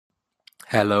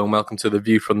Hello and welcome to The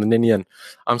View from the Ninian.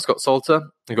 I'm Scott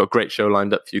Salter. We've got a great show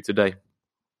lined up for you today.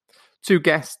 Two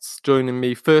guests joining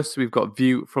me. First, we've got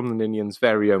View from the Ninian's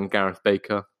very own Gareth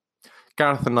Baker.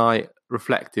 Gareth and I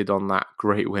reflected on that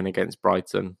great win against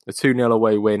Brighton. The 2-0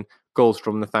 away win, goals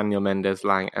from Nathaniel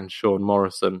Mendez-Lang and Sean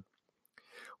Morrison.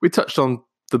 We touched on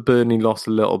the Burnley loss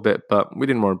a little bit, but we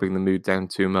didn't want to bring the mood down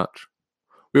too much.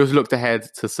 We also looked ahead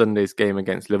to Sunday's game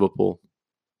against Liverpool.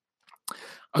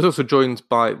 I was also joined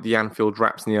by the Anfield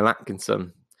Rap's Neil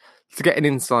Atkinson to get an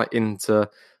insight into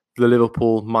the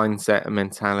Liverpool mindset and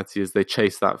mentality as they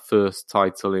chase that first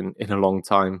title in a long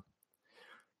time.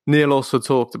 Neil also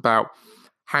talked about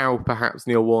how perhaps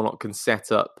Neil Warnock can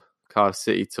set up Cardiff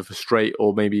City to frustrate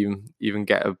or maybe even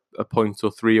get a point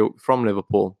or three from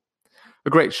Liverpool. A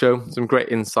great show, some great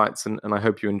insights, and I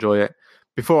hope you enjoy it.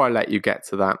 Before I let you get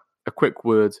to that, a quick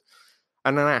word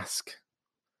and an ask.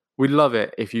 We'd love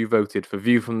it if you voted for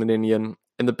View from the Ninian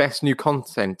in the best new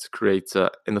content creator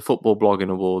in the Football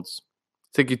Blogging Awards.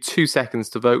 Take you 2 seconds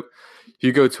to vote. If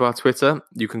you go to our Twitter,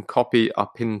 you can copy our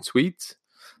pinned tweet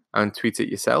and tweet it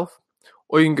yourself,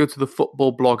 or you can go to the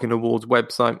Football Blogging Awards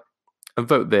website and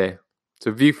vote there.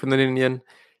 So View from the Ninian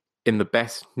in the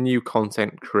best new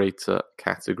content creator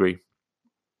category.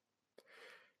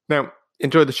 Now,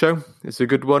 enjoy the show. It's a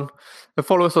good one. And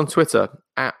follow us on Twitter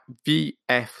at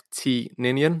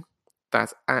VFTNinian.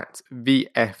 That's at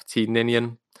VFTNinian.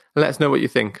 And let us know what you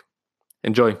think.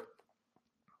 Enjoy.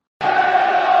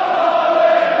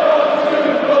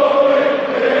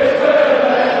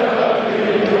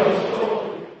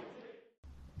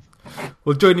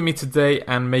 Well, joining me today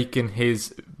and making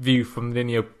his View from the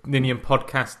Ninian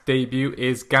podcast debut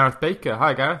is Gareth Baker.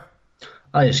 Hi, Gareth.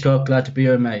 Hi, Scott. Glad to be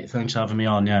here, mate. Thanks for having me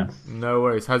on, yeah. No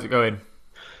worries. How's it going?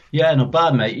 Yeah, not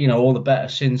bad, mate. You know, all the better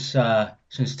since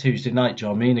Tuesday night, do you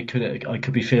know what I mean? I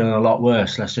could be feeling a lot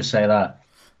worse, let's just say that.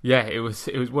 Yeah, it was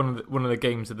one of the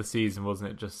games of the season,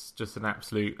 wasn't it? Just an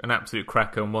absolute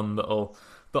cracker, and one that'll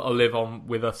live on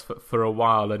with us for a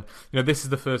while. And you know, this is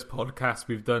the first podcast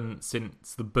we've done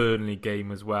since the Burnley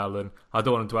game as well, and I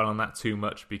don't want to dwell on that too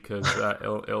much because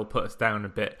it'll put us down a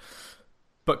bit.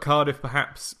 But Cardiff,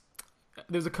 perhaps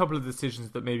there's a couple of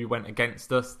decisions that maybe went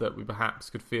against us that we perhaps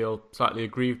could feel slightly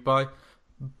aggrieved by.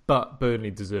 But Burnley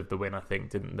deserved the win, I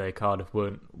think, didn't they? Cardiff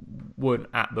weren't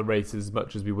at the race as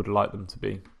much as we would have liked them to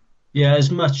be. Yeah, as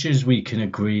much as we can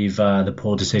aggrieve the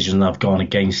poor decisions that have gone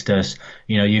against us,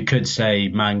 you know, you could say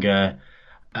Manga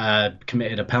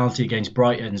committed a penalty against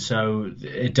Brighton, so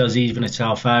it does even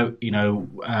itself out. You know,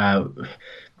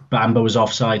 Bamba was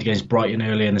offside against Brighton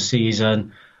earlier in the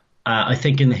season. I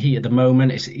think in the heat of the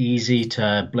moment, it's easy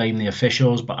to blame the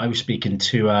officials, but I was speaking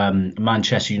to a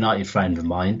Manchester United friend of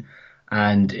mine,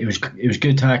 and it was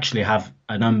good to actually have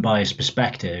an unbiased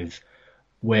perspective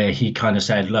where he kind of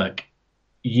said, look,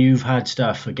 you've had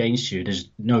stuff against you, there's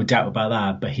no doubt about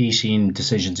that, but he's seen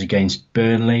decisions against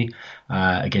Burnley,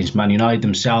 against Man United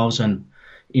themselves, and,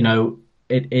 you know,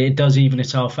 it does even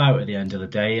itself out at the end of the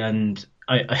day. And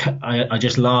I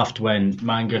just laughed when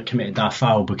Manga committed that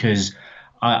foul because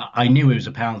I knew it was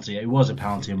a penalty. It was a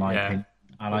penalty in my opinion.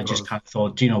 And I just kind of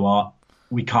thought, do you know what?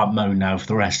 We can't moan now for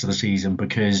the rest of the season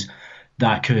because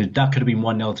that could have been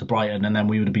 1-0 to Brighton and then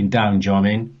we would have been down, do you know what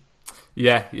I mean?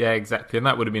 Yeah, exactly. And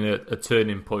that would have been a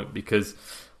turning point because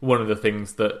one of the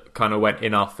things that kind of went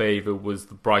in our favour was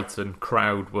the Brighton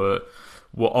crowd were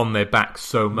on their back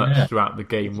so much throughout the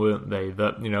game, weren't they?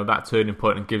 That, you know, that turning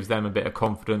point and gives them a bit of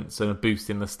confidence and a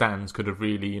boost in the stands could have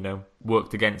really, you know,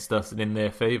 worked against us and in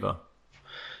their favour.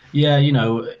 Yeah, you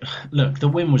know, look, the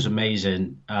win was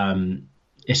amazing.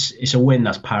 It's a win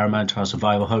that's paramount to our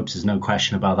survival hopes. There's no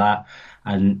question about that.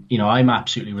 And, you know, I'm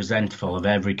absolutely resentful of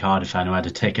every Cardiff fan who had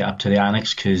to take it up to the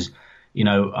Annex because, you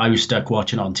know, I was stuck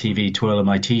watching it on TV, twirling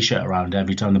my T-shirt around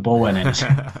every time the ball went in.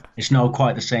 It's not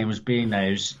quite the same as being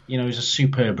there. It was a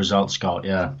superb result, Scott,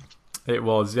 yeah. It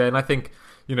was, yeah. And I think,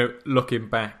 you know, looking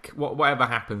back, whatever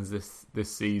happens this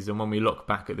season, when we look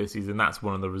back at this season, that's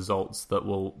one of the results that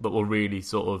will really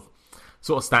sort of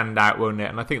stand out, won't it?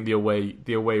 And I think the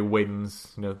away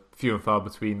wins, you know, few and far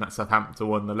between. That Southampton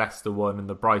one, the Leicester one, and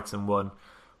the Brighton one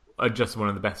are just one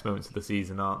of the best moments of the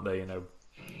season, aren't they? You know,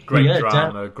 great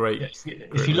drama, great.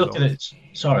 If you look at it,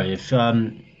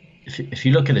 if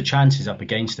you look at the chances up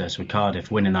against us with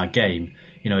Cardiff winning that game,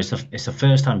 you know, it's the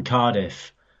first time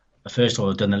Cardiff, first of all,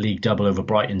 have done the league double over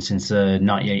Brighton since the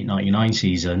 98-99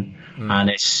 season,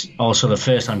 and it's also the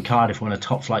first time Cardiff won a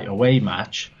top flight away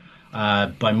match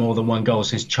by more than one goal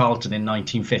since Charlton in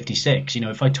 1956. You know,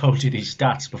 if I told you these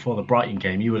stats before the Brighton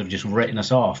game, you would have just written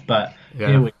us off. But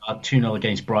here we are, 2-0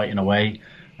 against Brighton away,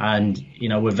 and, you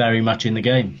know, we're very much in the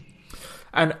game.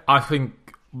 And I think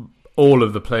all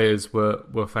of the players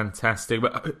were fantastic.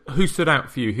 But who stood out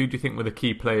for you? Who do you think were the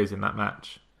key players in that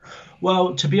match?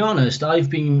 Well, to be honest, I've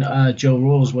been Joe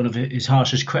Rawls one of his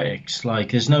harshest critics.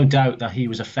 Like, there's no doubt that he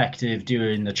was effective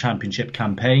during the championship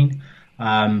campaign,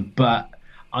 but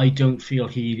I don't feel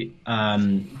he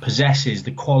possesses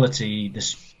the quality,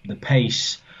 the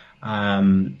pace,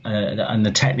 and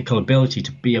the technical ability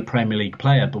to be a Premier League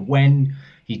player. But when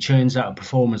he churns out a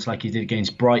performance like he did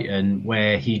against Brighton,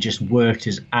 where he just worked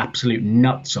his absolute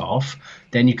nuts off,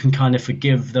 then you can kind of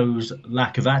forgive those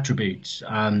lack of attributes.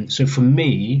 So for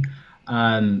me,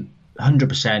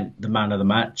 100% the man of the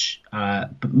match.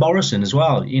 But Morrison as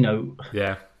well,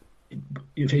 Yeah.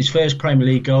 his first Premier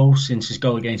League goal since his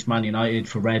goal against Man United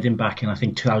for Reading back in, I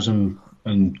think, 2000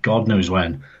 and God knows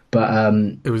when. But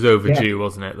it was overdue,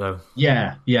 wasn't it, though?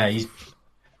 Yeah.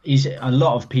 He's a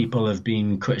lot of people have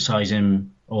been criticising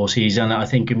him all season. I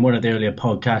think in one of the earlier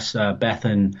podcasts,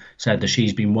 Bethan said that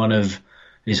she's been one of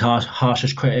his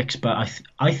harshest critics, but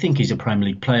I think he's a Premier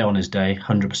League player on his day,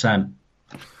 100%.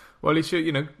 Well, he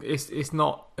should. It's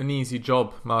not an easy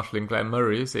job marshalling Glenn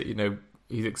Murray, is it?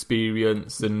 He's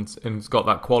experienced and has got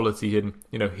that quality, and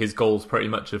his goals pretty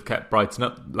much have kept Brighton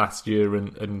up last year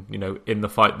and in the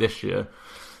fight this year.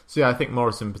 So yeah, I think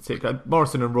Morrison in particular,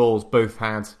 Morrison and Rawls both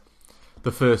had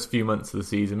the first few months of the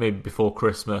season, maybe before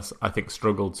Christmas, I think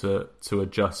struggled to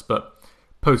adjust. But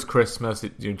post-Christmas,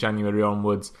 January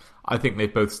onwards, I think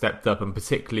they've both stepped up, and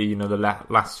particularly, the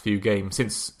last few games,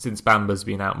 since Bamba's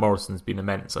been out, Morrison's been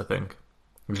immense, I think.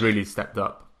 He's really stepped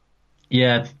up.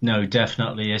 Yeah, no,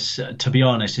 definitely. To be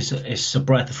honest, it's a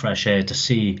breath of fresh air to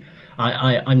see.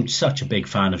 I'm such a big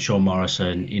fan of Sean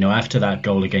Morrison. After that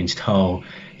goal against Hull,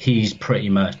 he's pretty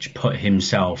much put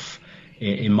himself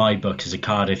in my book as a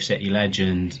Cardiff City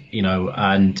legend.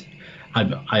 And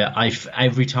I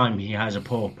every time he has a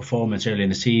poor performance early in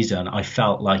the season, I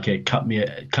felt like it cut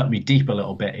me deep a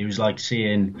little bit. It was like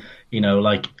seeing,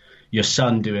 like your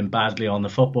son doing badly on the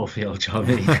football field, do you know what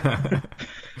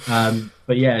I mean?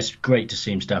 But yeah, it's great to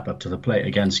see him step up to the plate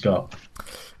again, Scott.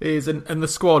 It is, and the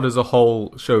squad as a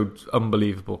whole showed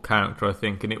unbelievable character, I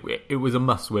think, and it was a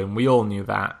must-win. We all knew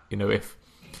that.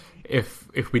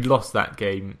 If we'd lost that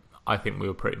game, I think we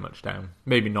were pretty much down.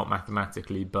 Maybe not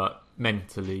mathematically, but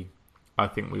mentally, I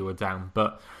think we were down.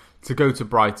 But to go to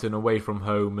Brighton away from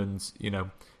home and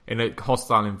in a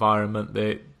hostile environment,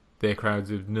 their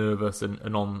crowds were nervous and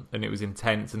it was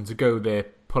intense, and to go there,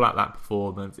 pull out that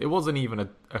performance, it wasn't even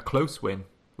a close win.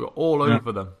 We were all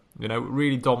over them.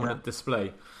 Really dominant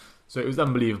display. So it was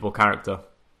unbelievable character.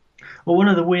 Well, one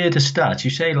of the weirdest stats,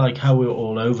 you say like how we were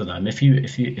all over them. If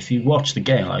you watch the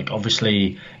game, like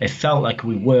obviously it felt like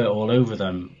we were all over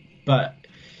them, but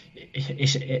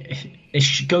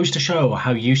it goes to show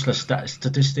how useless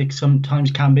statistics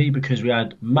sometimes can be, because we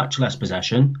had much less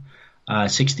possession,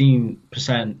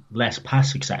 16% less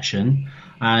pass succession,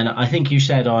 and I think you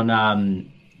said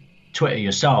on Twitter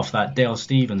yourself that Dale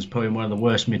Stephens put in one of the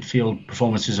worst midfield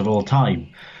performances of all time.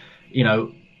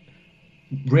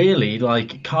 Really,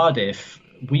 like Cardiff,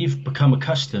 we've become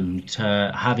accustomed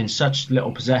to having such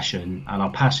little possession and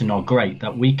our passing not great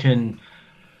that we can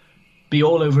be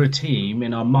all over a team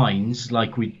in our minds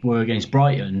like we were against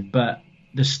Brighton, but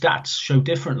the stats show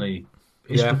differently.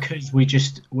 It's because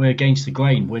we're against the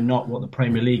grain. We're not what the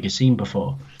Premier League has seen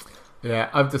before. Yeah,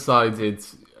 I've decided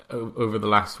over the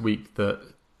last week that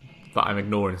I'm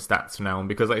ignoring stats from now on,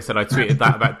 because like I said, I tweeted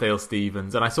that about Dale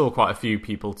Stephens, and I saw quite a few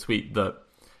people tweet that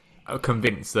are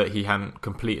convinced that he hadn't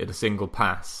completed a single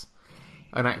pass,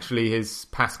 and actually his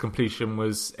pass completion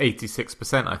was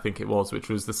 86%, I think it was, which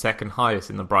was the second highest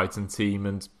in the Brighton team,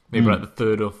 and maybe like the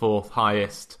third or fourth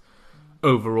highest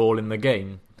overall in the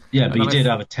game. Yeah, but he did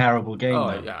have a terrible game.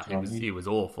 Oh, yeah, he was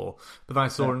awful. But then I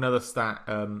saw another stat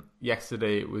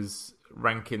yesterday. It was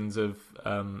rankings of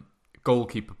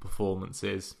goalkeeper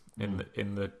performances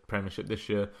in the Premiership this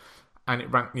year, and it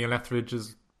ranked Neil Etheridge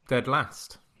as dead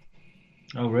last.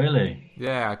 Oh, really?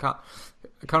 Yeah, I can't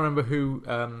remember who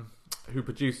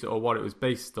produced it or what it was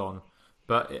based on,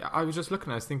 but I was just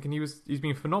looking. I was thinking he's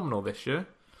been phenomenal this year.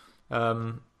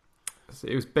 So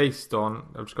it was based on,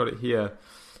 I've just got it here,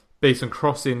 based on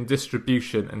crossing,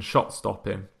 distribution, and shot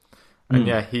stopping. And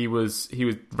yeah, he was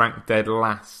ranked dead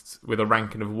last with a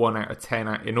ranking of 1 out of 10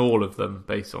 in all of them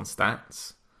based on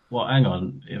stats. Well, hang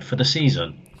on, for the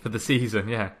season? For the season,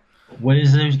 yeah. Where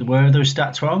are those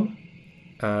stats from?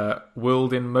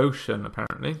 World in Motion,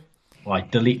 apparently. Right,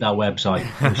 delete that website.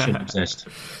 It shouldn't exist.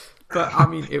 But I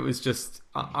mean, it was just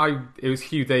it was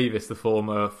Hugh Davis, the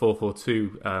former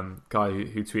 442 guy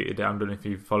who tweeted it. I don't know if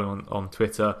you follow him on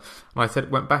Twitter. And I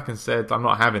went back and said, I'm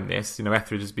not having this.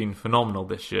 Etheridge has been phenomenal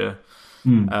this year.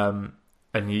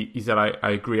 and he said,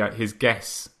 I agree. His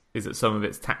guess is that some of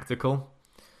it's tactical.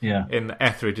 Yeah. In that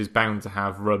Etheridge is bound to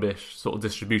have rubbish sort of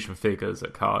distribution figures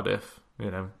at Cardiff.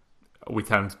 We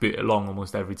tend to boot it long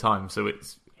almost every time, so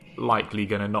it's likely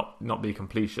going to not be a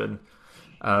completion.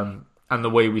 And the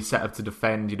way we set up to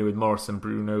defend, with Morrison,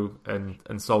 Bruno,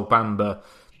 and Sol Bamba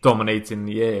dominating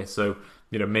the air, so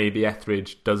maybe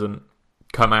Etheridge doesn't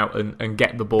come out and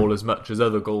get the ball as much as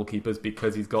other goalkeepers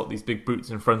because he's got these big brutes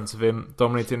in front of him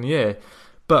dominating the air.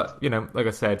 But like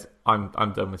I said, I'm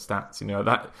done with stats.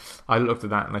 That I looked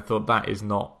at that and I thought that is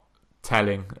not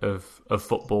telling of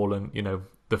football and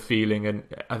the feeling. And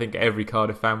I think every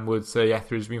Cardiff fan would say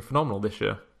Etheridge has been phenomenal this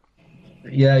year.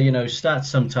 Yeah, stats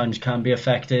sometimes can be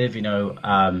effective.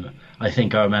 I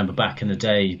think I remember back in the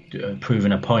day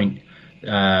proving a point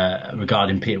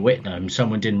regarding Peter Whitnam.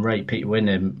 Someone didn't rate Peter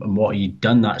Whitnam and what he'd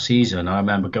done that season. I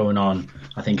remember going on,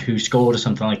 I think, Who Scored or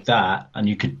something like that, and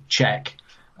you could check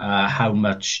how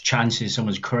much chances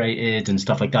someone's created and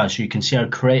stuff like that. So you can see how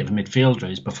creative a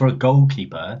midfielder is. But for a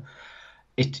goalkeeper,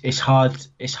 it's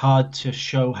hard to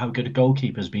show how good a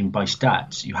goalkeeper has been by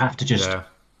stats. You have to just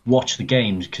watch the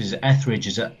games, because Etheridge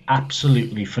is an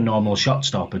absolutely phenomenal shot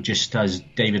stopper, just as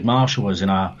David Marshall was in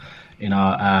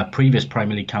our previous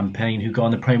Premier League campaign, who got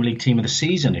on the Premier League team of the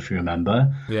season, if you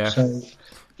remember. Yeah. So,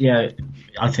 yeah,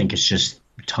 I think it's just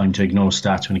time to ignore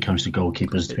stats when it comes to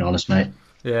goalkeepers, to be honest, mate.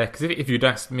 Yeah, because if you'd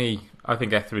asked me, I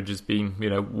think Etheridge has been,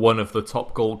 one of the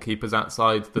top goalkeepers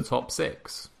outside the top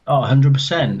six. Oh,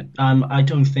 100%. I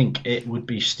don't think it would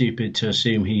be stupid to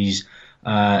assume he's...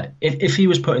 if he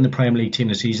was put in the Premier League team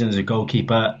this season as a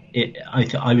goalkeeper,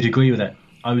 I would agree with it.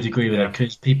 I would agree with it,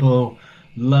 because people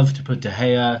love to put De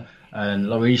Gea and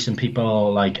Lloris and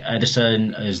people like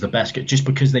Edison as the best, just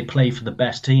because they play for the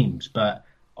best teams. But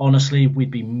honestly,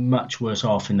 we'd be much worse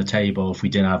off in the table if we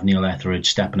didn't have Neil Etheridge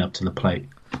stepping up to the plate.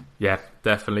 Yeah,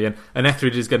 definitely. And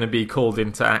Etheridge is going to be called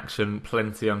into action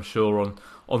plenty, I'm sure,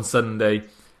 on Sunday.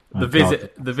 The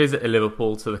visit of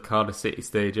Liverpool to the Cardiff City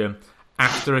Stadium,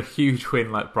 after a huge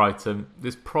win like Brighton,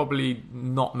 there's probably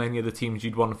not many of the teams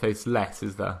you'd want to face less,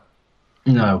 is there?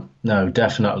 No,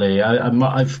 definitely.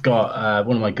 I've got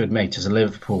one of my good mates is a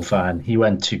Liverpool fan. He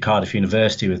went to Cardiff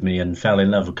University with me and fell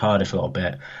in love with Cardiff a little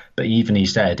bit. But even he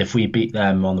said if we beat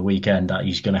them on the weekend, that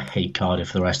he's going to hate Cardiff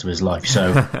for the rest of his life.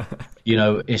 So,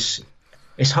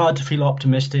 it's hard to feel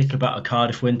optimistic about a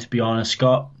Cardiff win, to be honest,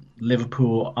 Scott.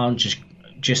 Liverpool aren't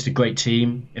just a great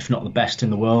team, if not the best in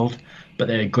the world, but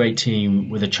they're a great team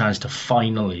with a chance to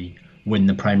finally win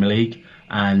the Premier League.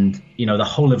 And, the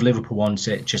whole of Liverpool wants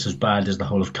it just as bad as the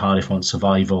whole of Cardiff wants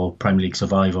survival, Premier League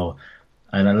survival.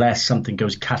 And unless something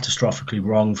goes catastrophically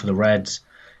wrong for the Reds,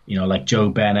 like Joe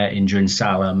Bennett injuring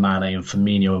Salah, Mane and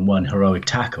Firmino in one heroic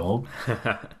tackle,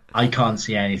 I can't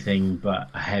see anything but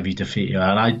a heavy defeat here.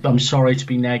 And I'm sorry to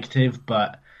be negative,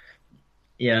 but,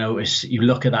 you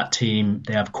look at that team,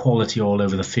 they have quality all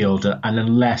over the field. And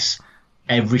unless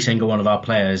every single one of our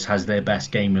players has their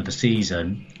best game of the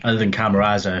season, other than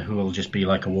Camarasa, who will just be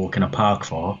like a walk in a park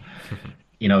for.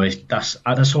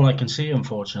 That's all I can see,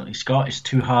 unfortunately, Scott. It's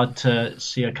too hard to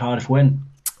see a Cardiff win.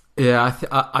 Yeah,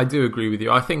 I do agree with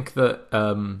you. I think that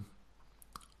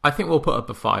we'll put up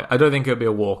a fight. I don't think it'll be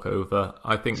a walkover.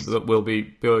 I think that we'll be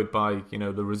buoyed by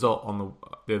the result on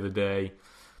the other day.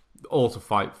 All to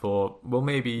fight for. We'll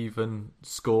maybe even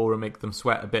score and make them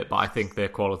sweat a bit, but I think their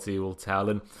quality will tell.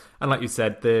 And like you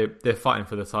said, they're fighting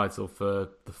for the title for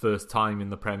the first time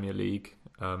in the Premier League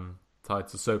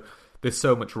title. So there's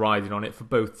so much riding on it for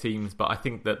both teams, but I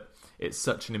think that it's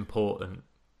such an important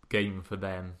game for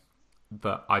them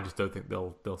that I just don't think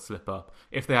they'll slip up.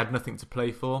 If they had nothing to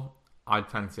play for, I'd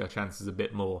fancy our chances a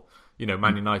bit more.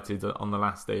 Man United on the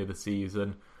last day of the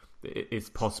season, it's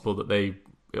possible that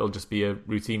it'll just be a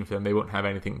routine for them. They won't have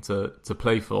anything to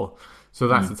play for. So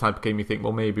that's the type of game you think,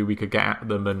 well, maybe we could get at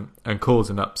them and cause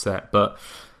an upset. But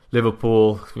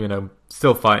Liverpool,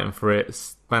 still fighting for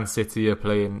it. Man City are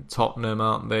playing Tottenham,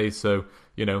 aren't they? So,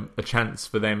 a chance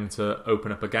for them to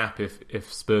open up a gap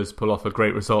if Spurs pull off a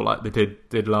great result like they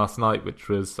did last night, which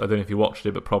was, I don't know if you watched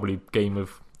it, but probably game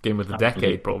of the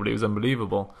decade, probably. It was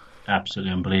unbelievable.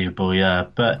 Absolutely unbelievable, yeah.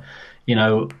 But,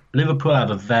 Liverpool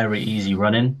have a very easy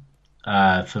run-in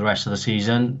for the rest of the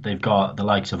season. They've got the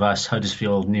likes of us,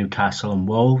 Huddersfield, Newcastle and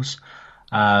Wolves.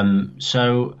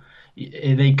 So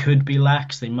they could be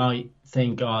lax. They might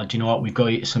think, oh, do you know what, we've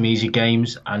got some easy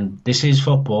games, and this is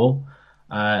football.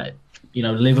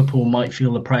 Liverpool might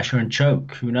feel the pressure and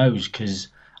choke. Who knows? Because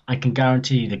I can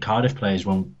guarantee the Cardiff players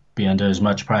won't be under as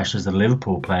much pressure as the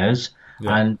Liverpool players.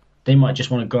 Yeah. And they might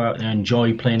just want to go out there and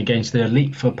enjoy playing against the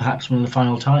elite for perhaps one of the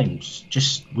final times.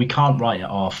 We can't write it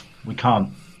off. We can't.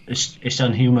 It's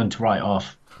unhuman to write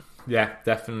off. Yeah,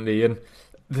 definitely. And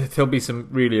there'll be some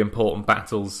really important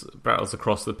battles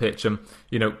across the pitch. And,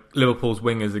 Liverpool's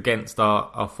wingers against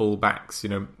our full backs.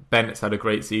 Bennett's had a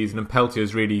great season and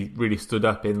Peltier's really, really stood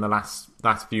up in the last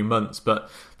few months. But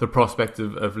the prospect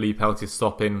of Lee Peltier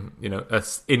stopping, a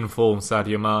in-form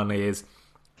Sadio Mane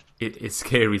is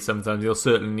scary sometimes. He'll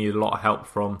certainly need a lot of help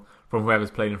from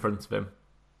whoever's playing in front of him.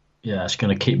 Yeah, it's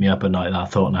going to keep me up at night,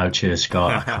 that thought now. Cheers,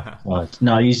 Scott.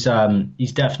 No, he's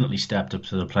definitely stepped up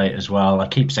to the plate as well. I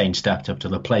keep saying stepped up to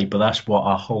the plate, but that's what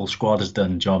our whole squad has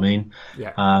done, do you know what I mean?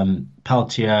 Yeah.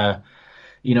 Peltier,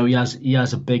 he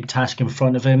has a big task in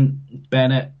front of him.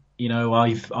 Bennett,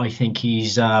 I think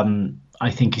he's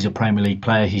a Premier League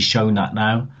player. He's shown that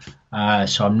now.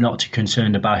 So I'm not too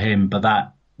concerned about him, but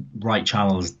that right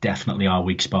channel is definitely our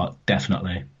weak spot,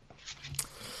 definitely.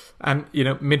 And,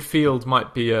 midfield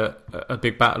might be a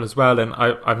big battle as well. And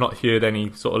I've not heard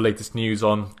any sort of latest news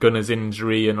on Gunnar's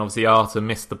injury. And obviously Arta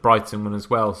missed the Brighton one as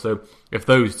well. So if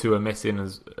those two are missing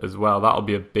as well, that'll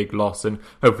be a big loss. And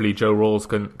hopefully Joe Rawls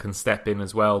can step in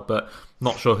as well. But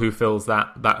not sure who fills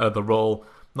that other role.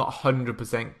 Not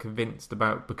 100% convinced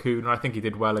about Bakuna. I think he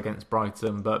did well against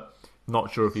Brighton, but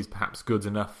not sure if he's perhaps good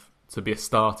enough to be a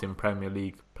starting Premier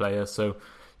League player. So,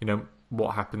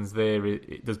 what happens there?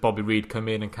 Does Bobby Reid come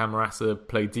in and Camarasa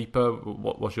play deeper?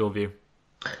 What's your view?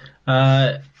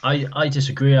 I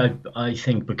disagree. I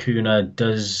think Bakuna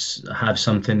does have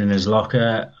something in his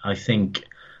locker. I think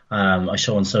I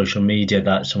saw on social media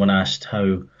that someone asked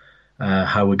how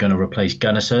we're going to replace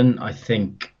Gunnarsson. I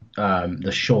think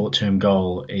the short-term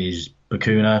goal is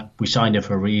Bakuna. We signed him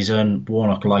for a reason.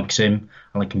 Warnock likes him,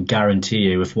 and I can guarantee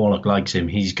you, if Warnock likes him,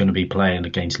 he's going to be playing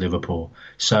against Liverpool.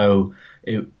 So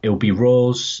it'll be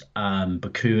Rawls,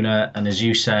 Bakuna, and as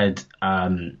you said,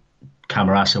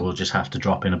 Camarasa will just have to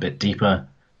drop in a bit deeper.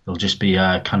 It'll just be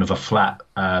kind of a flat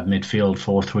midfield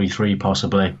 4-3-3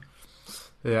 possibly.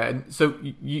 Yeah, and so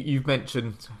you've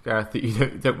mentioned, Gareth, that you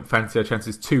don't fancy our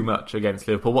chances too much against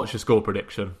Liverpool. What's your score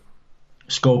prediction?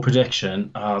 Score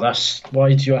prediction? That's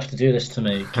why do you have to do this to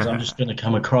me? Because I'm just going to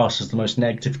come across as the most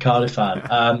negative Cardiff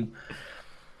fan.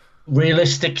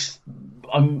 Realistic,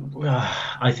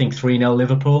 I think 3-0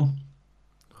 Liverpool.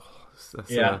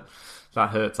 That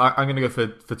hurts. I'm going to go for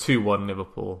 2-1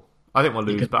 Liverpool. I think we'll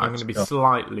lose, but I'm going to be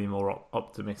slightly more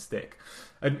optimistic.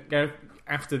 And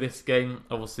after this game,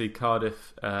 obviously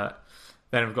Cardiff then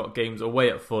have got games away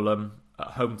at Fulham, at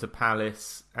home to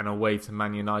Palace, and away to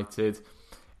Man United.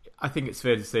 I think it's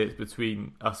fair to say it's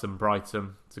between us and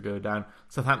Brighton to go down.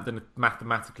 Southampton are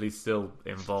mathematically still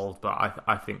involved, but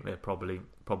I think they're probably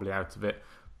out of it.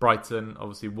 Brighton,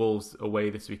 obviously Wolves away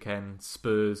this weekend,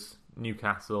 Spurs,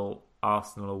 Newcastle,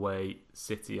 Arsenal away,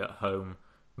 City at home,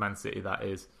 Man City that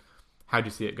is. How do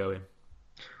you see it going?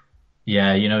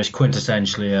 Yeah, it's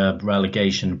quintessentially a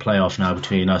relegation playoff now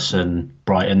between us and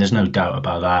Brighton. There's no doubt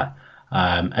about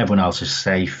that. Everyone else is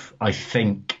safe. I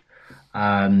think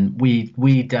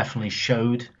we definitely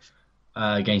showed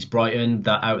against Brighton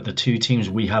that out of the two teams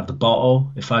we have the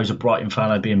bottle. If I was a Brighton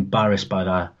fan, I'd be embarrassed by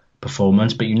that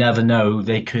performance. But you never know;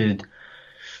 they could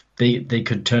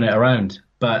turn it around.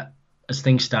 But as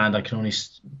things stand, I can only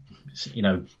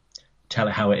tell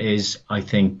it how it is. I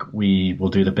think we will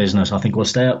do the business. I think we'll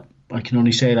stay up. I can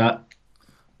only say that.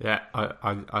 Yeah,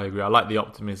 I agree. I like the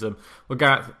optimism. Well,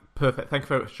 Gareth, perfect. Thank you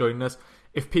very much for joining us.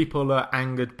 If people are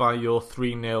angered by your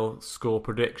 3-0 score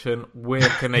prediction, where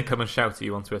can they come and shout at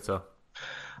you on Twitter?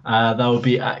 That would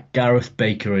be at Gareth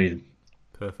Bakery.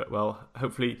 Perfect. Well,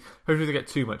 hopefully they get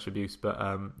too much abuse. But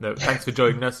no, thanks for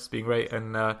joining us. It's been great,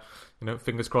 and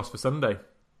fingers crossed for Sunday.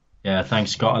 Yeah,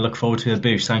 thanks, Scott. I look forward to the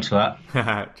boost. Thanks for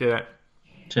that. Cheers.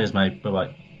 Cheers, mate. Bye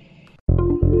bye.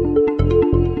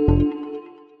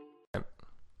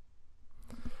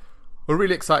 We're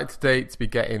really excited today to be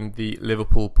getting the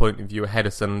Liverpool point of view ahead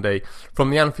of Sunday from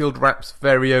the Anfield Wrap's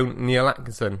very own Neil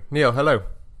Atkinson. Neil, hello.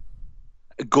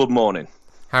 Good morning.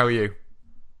 How are you?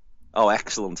 Oh,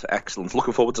 excellent.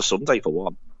 Looking forward to Sunday for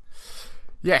one.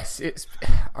 Yes,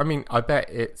 I bet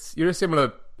you're a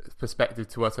similar perspective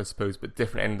to us, I suppose, but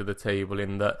different end of the table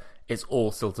in that it's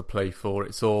all still to play for.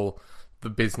 It's all the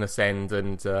business end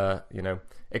and,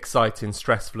 exciting,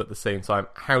 stressful at the same time.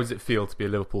 How does it feel to be a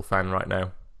Liverpool fan right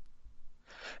now?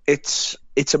 It's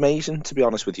amazing, to be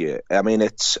honest with you. I mean,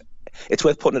 it's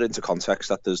worth putting it into context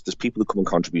that there's people who come and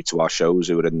contribute to our shows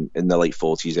who are in their late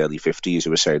 40s, early 50s,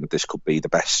 who are saying that this could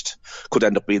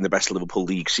end up being the best Liverpool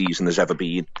league season there's ever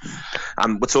been.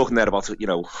 And we're talking there about,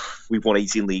 we've won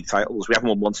 18 league titles. We haven't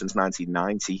won one since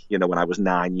 1990, when I was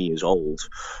 9 years old.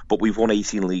 But we've won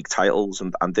 18 league titles,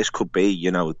 and this could be,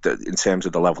 in terms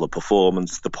of the level of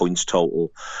performance, the points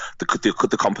total,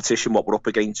 the competition, what we're up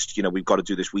against. We've got to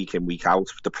do this week in, week out.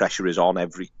 The pressure is on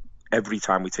every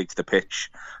time we take to the pitch,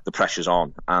 the pressure's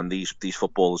on, and these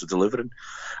footballers are delivering,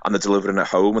 and they're delivering at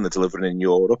home, and they're delivering in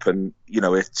Europe, and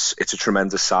it's a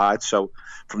tremendous side. So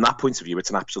from that point of view, it's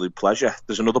an absolute pleasure.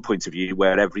 There's another point of view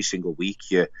where every single week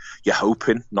you're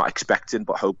hoping, not expecting,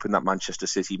 but hoping that Manchester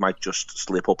City might just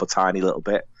slip up a tiny little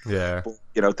bit. Yeah. But,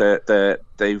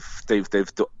 they've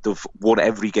won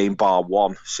every game bar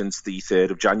one since the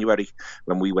 3rd of January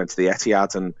when we went to the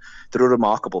Etihad, and they're a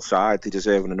remarkable side. They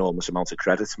deserve an enormous amount of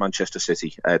credit. Manchester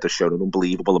City, they've shown an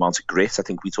unbelievable amount of grit. I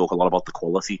think we talk a lot about the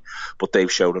quality, but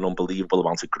they've shown an unbelievable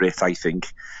amount of grit, I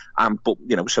think. But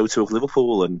so too have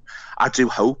Liverpool, and I do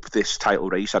hope this title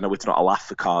race, I know it's not a laugh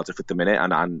for Cardiff at the minute,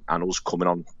 and us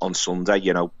coming on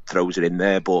Sunday, throws it in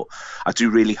there, but I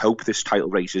do really hope this title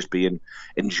race is being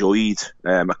enjoyed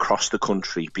across the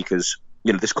country, because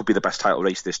this could be the best title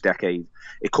race this decade.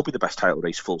 It could be the best title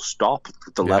race, full stop.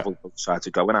 The level both sides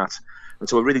are going at, and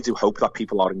so I really do hope that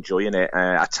people are enjoying it.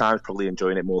 At times, probably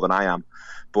enjoying it more than I am.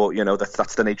 But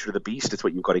that's the nature of the beast. It's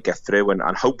what you've got to get through, and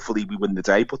hopefully we win the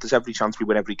day. But there's every chance we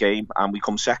win every game and we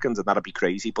come second, and that'd be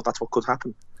crazy. But that's what could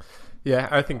happen. Yeah,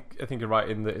 I think you're right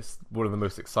in that it's one of the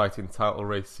most exciting title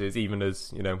races, even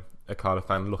as a Cardiff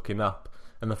fan looking up,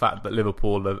 and the fact that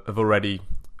Liverpool have already,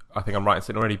 I think I'm right in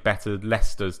saying, already bettered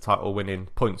Leicester's title-winning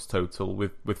points total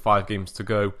with 5 games to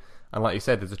go, and like you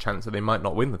said, there's a chance that they might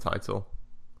not win the title.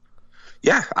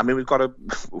 Yeah, I mean, we've got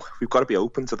to be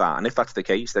open to that, and if that's the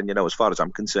case, then as far as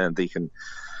I'm concerned, they can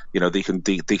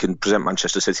present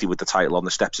Manchester City with the title on the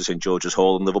steps of St George's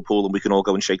Hall in Liverpool, and we can all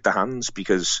go and shake their hands.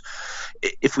 Because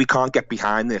if we can't get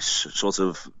behind this sort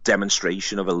of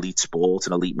demonstration of elite sport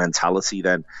and elite mentality,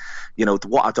 then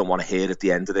what I don't want to hear at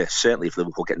the end of this, certainly if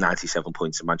Liverpool get 97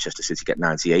 points and Manchester City get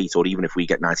 98, or even if we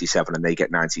get 97 and they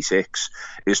get 96,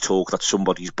 is talk that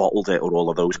somebody's bottled it, or all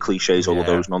of those cliches, all of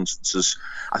those nonsenses.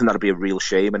 I think that'd be a real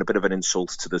shame and a bit of an insult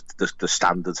to the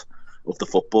standard of the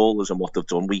footballers and what they've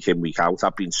done week in, week out.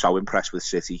 I've been so impressed with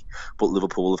City, but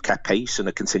Liverpool have kept pace and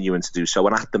are continuing to do so.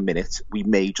 And at the minute, we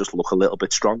may just look a little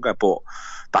bit stronger, but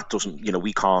that doesn't,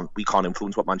 we can't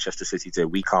influence what Manchester City do.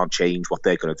 We can't change what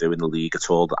they're going to do in the league at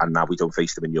all. And now we don't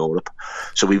face them in Europe,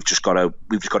 so we've just got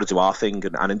to do our thing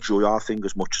and enjoy our thing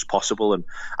as much as possible. And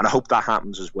I hope that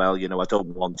happens as well. I don't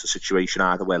want a situation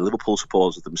either where Liverpool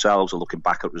supporters themselves are looking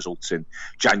back at results in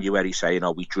January saying,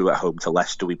 "Oh, we drew at home to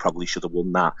Leicester. We probably should have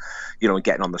won that." And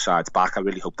getting on the side's back. I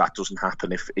really hope that doesn't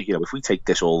happen. If we take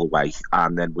this all away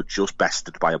and then we're just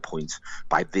bested by a point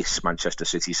by this Manchester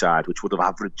City side, which would have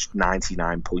averaged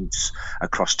 99 points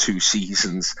across 2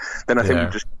 seasons, then I think we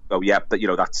just go,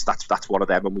 that's one of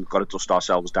them, and we've got to dust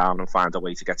ourselves down and find a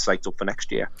way to get psyched up for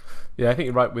next year. Yeah, I think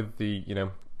you're right with the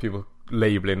people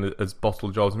labelling it as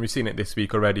bottle jobs, and we've seen it this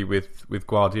week already with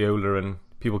Guardiola and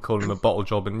people calling him a bottle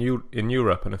job in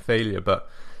Europe and a failure, but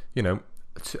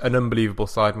an unbelievable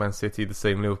side, Man City, the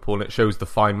same Liverpool, and it shows the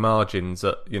fine margins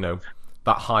at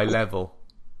that high level.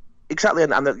 Exactly,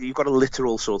 and you've got a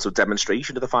literal sort of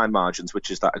demonstration of the fine margins, which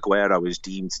is that Aguero is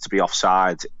deemed to be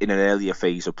offside in an earlier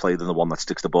phase of play than the one that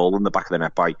sticks the ball in the back of the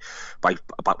net by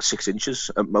about 6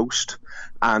 inches at most.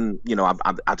 And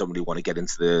I don't really want to get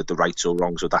into the rights or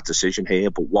wrongs of that decision here,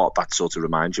 but what that sort of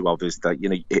reminds you of is that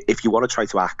if you want to try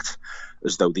to act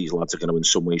as though these lads are going to in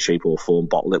some way, shape or form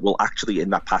bottle it, well, actually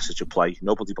in that passage of play,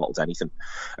 nobody bottles anything.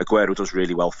 Aguero does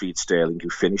really well, feeds Sterling,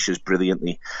 who finishes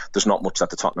brilliantly. There's not much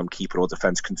that the Tottenham keeper or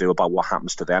defence can do about what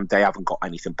happens to them. They haven't got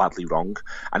anything badly wrong,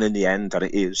 and in the end, and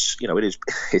it's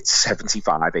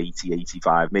 75, 80,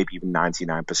 85, maybe even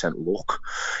 99% luck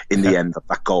in the end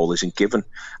that goal isn't given.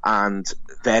 And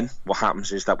then what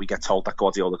happens is that we get told that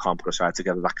Guardiola can't put a side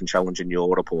together that can challenge in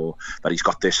Europe, or that he's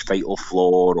got this fatal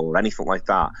flaw or anything like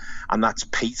that. And that's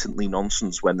patently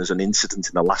nonsense when there's an incident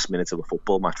in the last minute of a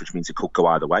football match, which means it could go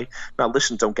either way. Now,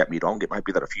 listen, don't get me wrong. It might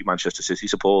be that a few Manchester City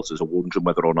supporters are wondering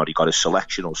whether or not he got his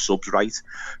selection or subs right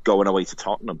going away to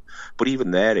Tottenham. But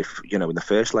even there, in the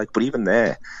first leg,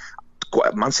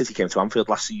 Man City came to Anfield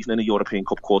last season in a European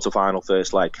Cup quarter-final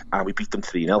first leg, and we beat them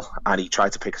 3-0, and he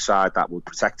tried to pick a side that would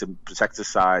protect his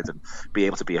side and be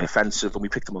able to be offensive, and we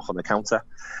picked him up on the counter,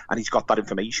 and he's got that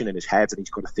information in his head, and he's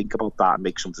got to think about that and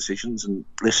make some decisions. And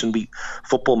listen,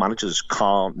 football managers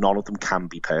none of them can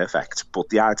be perfect, but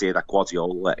the idea that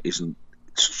Guardiola isn't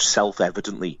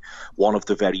self-evidently one of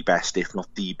the very best, if not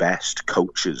the best,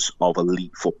 coaches of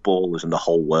elite footballers in the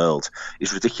whole world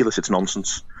is ridiculous. It's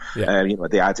nonsense. Yeah.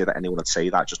 The idea that anyone would say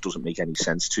that just doesn't make any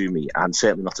sense to me, and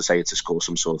certainly not to say it to score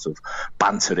some sort of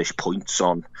banterish points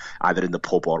on either in the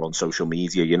pub or on social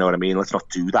media. You know what I mean? Let's not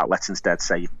do that. Let's instead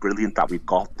say it's brilliant that we've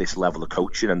got this level of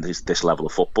coaching and this level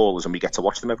of footballers, and we get to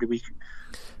watch them every week.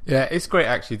 Yeah, it's great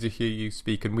actually to hear you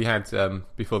speak. And we had,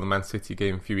 before the Man City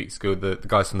game a few weeks ago, the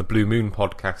guys from the Blue Moon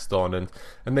podcast on,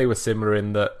 and they were similar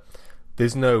in that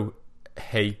there's no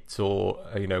hate or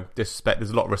disrespect. There's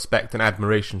a lot of respect and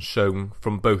admiration shown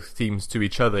from both teams to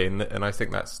each other, and I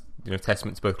think that's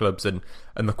testament to both clubs and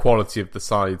the quality of the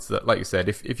sides. That, like you said,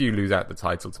 if you lose out the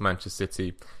title to Manchester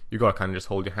City, you've got to kind of just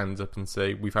hold your hands up and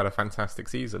say we've had a fantastic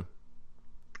season.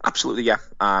 Absolutely, yeah,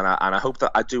 and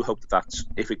I do hope that that's,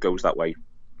 if it goes that way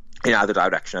in either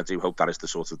direction, I do hope that is the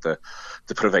sort of the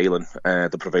prevailing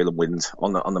wind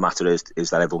on the matter is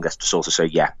that everyone gets to sort of say,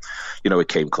 yeah, it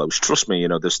came close. Trust me,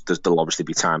 there'll obviously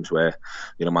be times where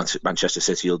Manchester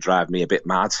City will drive me a bit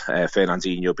mad.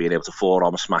 Fernandinho being able to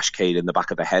forearm a smash Kane in the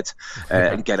back of the head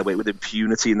and get away with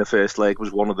impunity in the first leg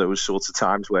was one of those sorts of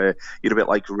times where you're a bit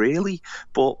like, really?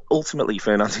 But ultimately,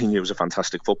 Fernandinho is a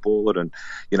fantastic footballer, and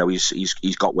he's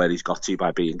got where he's got to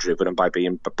by being driven and by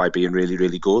being really,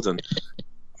 really good. And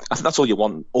I think that's all you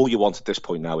want. All you want at this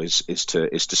point now is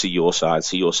to see your side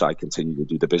continue to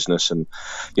do the business. And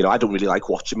I don't really like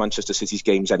watching Manchester City's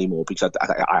games anymore because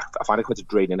I find it quite a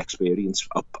draining experience,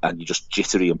 and you're just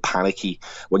jittery and panicky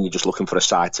when you're just looking for a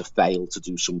side to fail to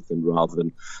do something rather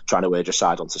than trying to urge a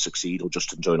side on to succeed or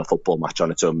just enjoying a football match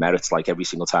on its own merits. Like every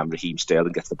single time Raheem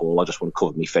Sterling gets the ball, I just want to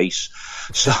cover my face.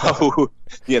 So I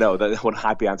want to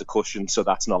hide behind a cushion. So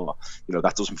that's not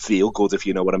that doesn't feel good, if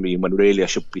you know what I mean. When really I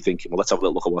should be thinking, well, let's have a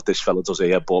little look at what this fella does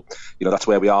here. But that's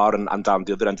where we are, and down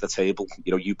the other end of the table,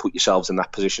 you put yourselves in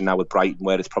that position now with Brighton,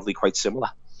 where it's probably quite similar.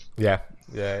 Yeah,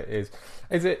 it is.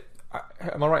 Is it?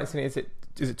 Am I right in saying is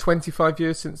it 25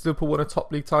 years since Liverpool won a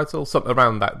top league title? Something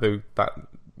around that though. That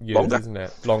years, longer. Isn't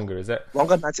it? Longer, is it?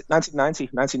 Longer. 1990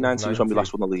 was when we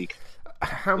last won the league.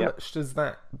 How much does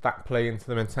that play into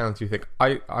the mentality? You think?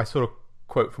 I saw a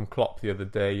quote from Klopp the other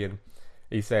day, and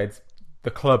he said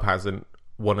the club hasn't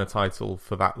won a title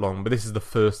for that long, but this is the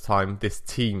first time this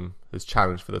team has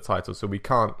challenged for the title, so we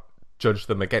can't judge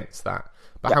them against that.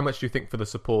 But how much do you think for the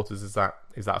supporters is that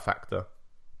a factor?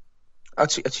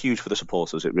 It's huge for the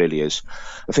supporters. It really is.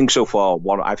 I think so far,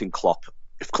 I think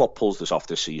if Klopp pulls this off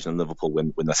this season and Liverpool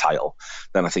win the title,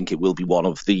 then I think it will be one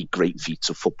of the great feats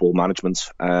of football management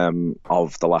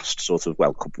of the last sort of,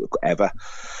 ever.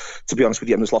 To be honest with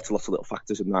you, and there's lots of little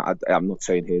factors in that. I'm not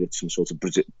saying here it's some sort of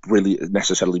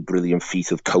necessarily brilliant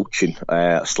feat of coaching /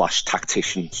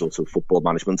 tactician sort of football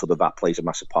management, although that plays a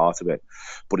massive part of it.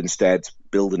 But instead,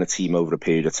 building a team over a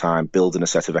period of time, building a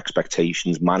set of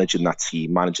expectations, managing that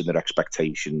team, managing their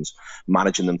expectations,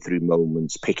 managing them through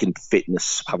moments, picking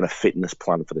fitness, having a fitness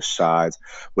plan for the side,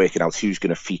 working out who's going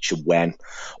to feature when,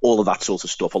 all of that sort of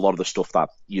stuff. A lot of the stuff that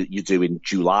you do in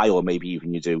July or maybe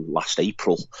even you do last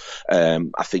April,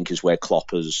 I think is where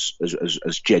Klopp has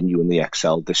genuinely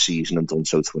excelled this season and done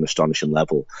so to an astonishing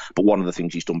level. But one of the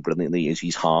things he's done brilliantly is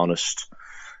he's harnessed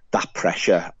that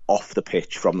pressure off the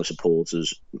pitch from the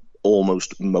supporters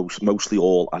mostly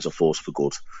all as a force for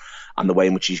good. And the way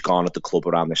in which he's garnered the club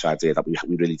around this idea that we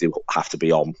really do have to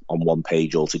be on one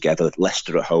page altogether.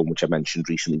 Leicester at home, which I mentioned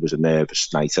recently, was a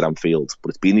nervous night at Anfield, but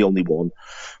it's been the only one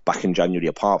back in January.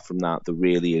 Apart from that, there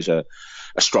really is a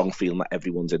strong feeling that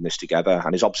everyone's in this together.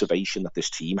 And his observation that this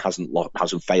team hasn't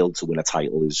failed to win a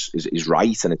title is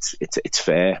right, and it's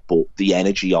fair. But the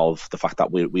energy of the fact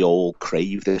that we all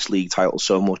crave this league title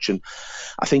so much, and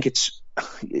I think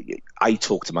I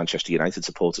talk to Manchester United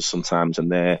supporters sometimes,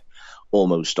 and they're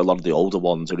almost, a lot of the older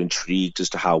ones are intrigued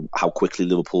as to how quickly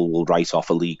Liverpool will write off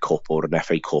a League Cup or an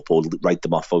FA Cup or write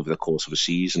them off over the course of a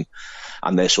season.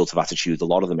 And their sort of attitude, a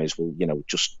lot of them is, well,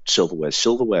 just silverware's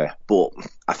silverware. But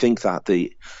I think that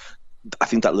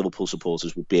Liverpool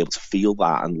supporters will be able to feel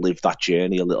that and live that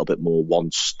journey a little bit more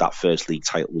once that first league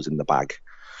title was in the bag.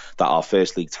 That our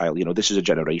first league title, this is a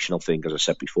generational thing. As I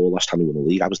said before, last time we won the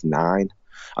league, I was 9.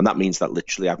 And that means that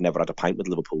literally I've never had a pint with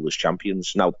Liverpool as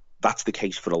champions. Now, that's the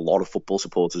case for a lot of football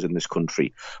supporters in this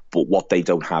country. But what they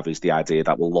don't have is the idea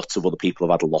that, well, lots of other people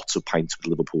have had lots of pints with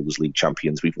Liverpool as league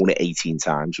champions. We've won it 18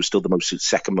 times. We're still the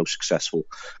second most successful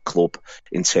club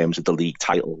in terms of the league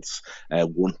titles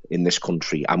won in this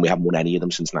country. And we haven't won any of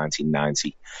them since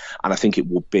 1990. And I think it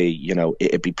would be,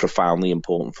 it'd be profoundly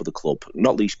important for the club,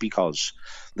 not least because,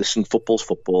 listen, football's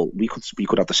football. We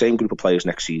could have the same group of players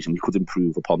next season. We could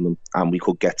improve upon them, and we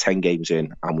could get 10 games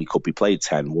in, and we could be played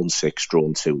 10, won 6,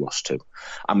 drawn 2, lost to.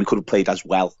 And we could have played as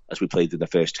well as we played in the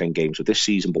first 10 games of this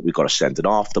season, but we got a sending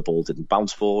off, the ball didn't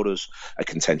bounce for us, a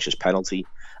contentious penalty,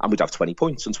 and we'd have 20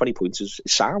 points. And 20 points is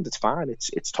sound, it's fine,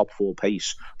 it's top four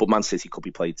pace. But Man City could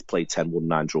be played 10-1,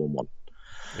 9 drawn 1.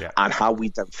 Yeah. And how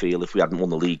we'd then feel if we hadn't won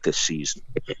the league this season.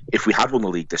 If we had won the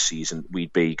league this season,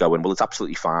 we'd be going, well, it's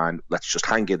absolutely fine. Let's just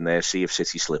hang in there, see if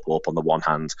City slip up on the one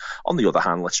hand. On the other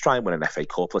hand, let's try and win an FA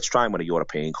Cup. Let's try and win a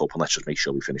European Cup, and let's just make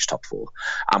sure we finish top four.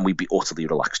 And we'd be utterly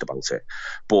relaxed about it.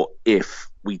 But if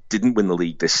we didn't win the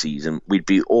league this season, we'd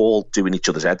be all doing each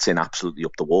other's heads in absolutely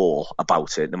up the wall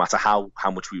about it, no matter how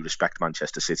much we respect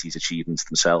Manchester City's achievements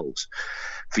themselves,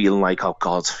 feeling like, oh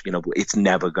God, it's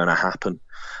never going to happen.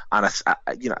 And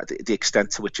the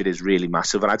extent to which it is really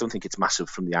massive, and I don't think it's massive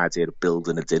from the idea of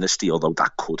building a dynasty, although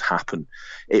that could happen.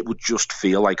 It would just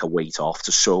feel like a weight off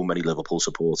to so many Liverpool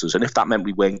supporters. And if that meant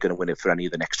we weren't going to win it for any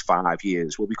of the next 5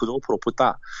 years, well, we could all put up with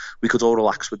that. We could all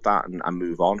relax with that and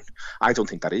move on. I don't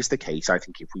think that is the case. I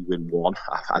think if we win one,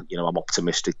 I'm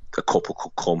optimistic a couple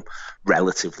could come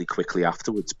relatively quickly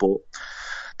afterwards. But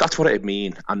that's what it'd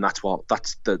mean, and that's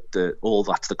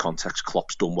the context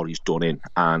Klopp's done what he's done in.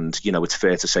 And it's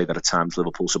fair to say that at times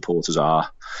Liverpool supporters are,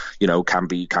 can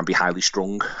be highly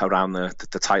strung around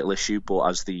the title issue. But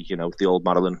as the old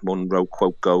Marilyn Monroe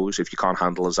quote goes, if you can't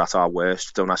handle us at our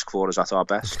worst, don't ask for us at our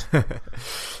best.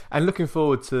 And looking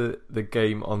forward to the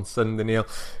game on Sunday, Neil.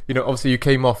 Obviously you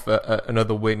came off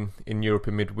another win in Europe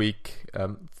in midweek,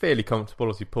 fairly comfortable.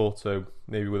 Obviously Porto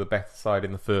maybe with a better side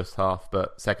in the first half,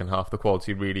 but second half the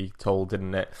quality really told,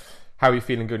 didn't it? How are you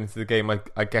feeling going into the game?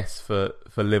 I guess for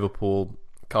Liverpool,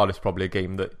 Cardiff's probably a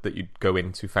game that you'd go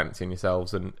into fancying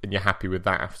yourselves, and you're happy with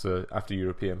that after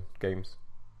European games.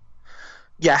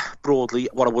 Yeah, broadly,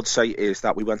 what I would say is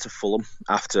that we went to Fulham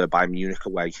after Bayern Munich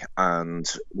away,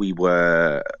 and we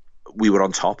were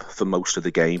on top for most of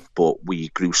the game, but we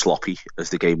grew sloppy as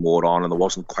the game wore on, and there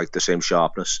wasn't quite the same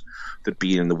sharpness there'd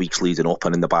been in the weeks leading up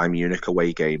and in the Bayern Munich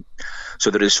away game. So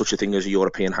there is such a thing as a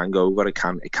European hangover. It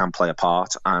can play a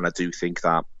part, and I do think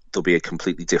that there'll be a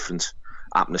completely different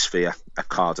atmosphere at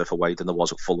Cardiff away than there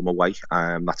was at Fulham away.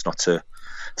 That's not to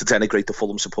denigrate the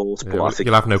Fulham support, but I think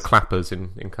you'll have no clappers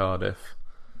in Cardiff.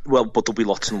 Well, but there'll be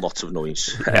lots and lots of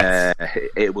noise. Yes.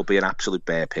 It will be an absolute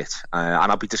bear pit.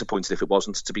 And I'd be disappointed if it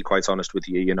wasn't, to be quite honest with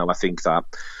you. I think that,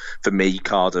 for me,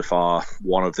 Cardiff are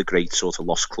one of the great sort of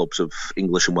lost clubs of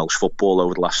English and Welsh football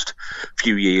over the last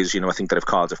few years. I think that if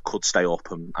Cardiff could stay up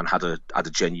and had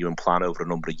a genuine plan over a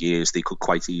number of years, they could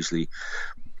quite easily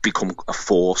become a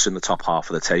force in the top half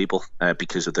of the table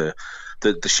because of the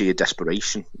sheer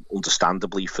desperation,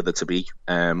 understandably, for there to be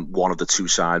one of the two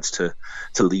sides to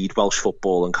lead Welsh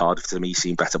football, and Cardiff to me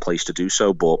seem better placed to do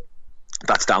so. But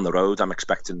that's down the road. I'm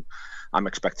expecting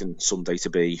Sunday to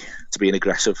be an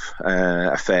aggressive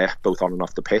affair, both on and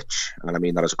off the pitch, and I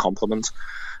mean that as a compliment.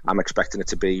 I'm expecting it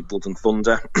to be blood and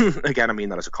thunder. Again, I mean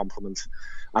that as a compliment.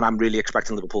 And I'm really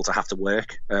expecting Liverpool to have to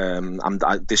work.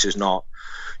 This is not,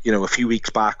 a few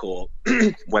weeks back, or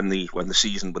when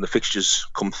the fixtures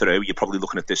come through, you're probably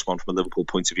looking at this one from a Liverpool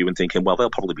point of view and thinking, well,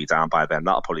 they'll probably be down by then.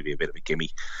 That'll probably be a bit of a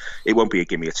gimme. It won't be a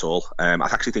gimme at all. I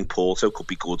actually think Porto could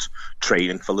be good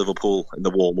training for Liverpool in the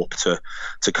warm-up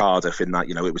to Cardiff, in that,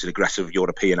 it was an aggressive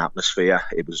European atmosphere.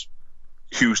 It was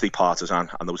hugely partisan,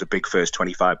 and there was a big first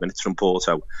 25 minutes from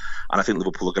Porto, and I think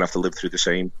Liverpool are going to have to live through the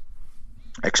same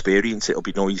experience. It'll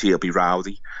be noisy, it'll be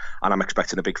rowdy, and I'm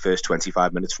expecting a big first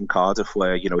 25 minutes from Cardiff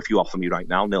where, if you offer me right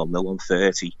now 0-0 on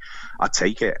 30, I'd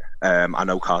take it. I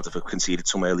know Cardiff have conceded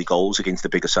some early goals against the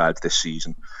bigger sides this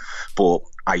season, but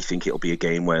I think it'll be a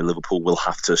game where Liverpool will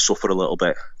have to suffer a little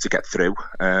bit to get through,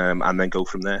 and then go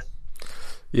from there.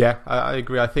 Yeah, I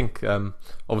agree. I think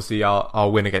obviously our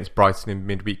win against Brighton in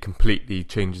midweek completely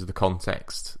changes the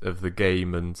context of the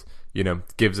game, and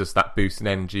gives us that boost in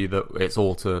energy that it's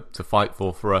all to fight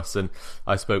for us. And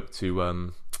I spoke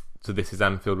to This Is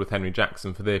Anfield with Henry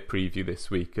Jackson for their preview this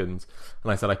week, and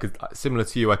I said similar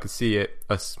to you, I could see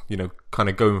us kind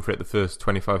of going for it the first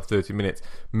 25-30 minutes,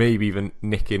 maybe even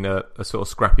nicking a sort of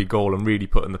scrappy goal and really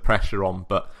putting the pressure on.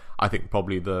 But I think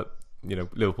probably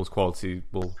Liverpool's quality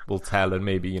will tell, and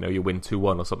maybe you win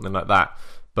 2-1 or something like that.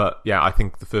 But yeah, I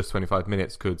think the first 25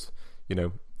 minutes could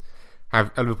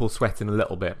have Liverpool sweating a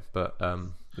little bit. But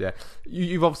yeah,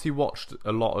 you've obviously watched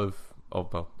a lot of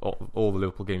all the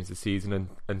Liverpool games this season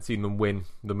and seen them win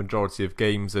the majority of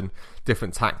games, and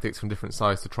different tactics from different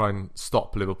sides to try and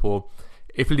stop Liverpool.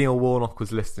 If Neil Warnock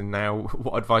was listening now,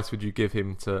 what advice would you give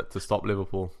him to stop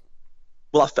Liverpool?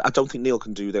 Well, I don't think Neil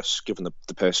can do this given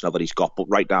the personnel that he's got. But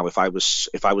right now, if I was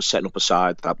setting up a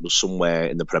side that was somewhere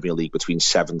in the Premier League between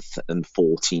 7th and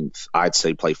 14th, I'd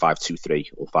say play 5-2-3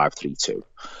 or 5-3-2.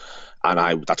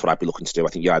 And that's what I'd be looking to do. I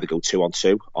think you either go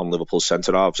 2-on-2 on Liverpool's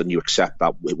centre halves, and you accept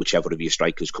that whichever of your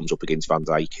strikers comes up against Van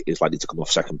Dijk is likely to come off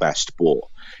second best. But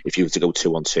if you were to go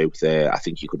 2-on-2 there, I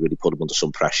think you could really put him under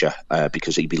some pressure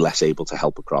because he'd be less able to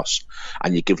help across,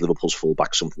 and you give Liverpool's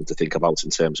fullback something to think about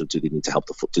in terms of do they need to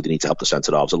help the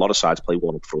centre halves. A lot of sides play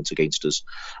one up front against us,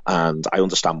 and I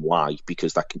understand why,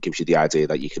 because that gives you the idea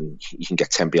that you can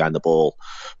get 10 behind the ball.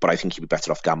 But I think you'd be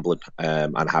better off gambling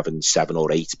and having 7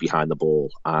 or 8 behind the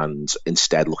ball, and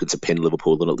instead looking to pin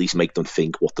Liverpool and at least make them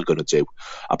think what they're going to do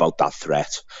about that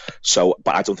threat. So,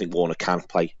 but I don't think Warner can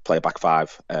play a back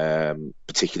five,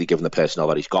 particularly given the personnel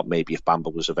that he's got. Maybe if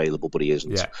Bamba was available, but he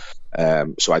isn't. Yeah.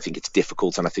 So I think it's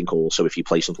difficult, and I think also if you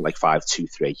play something like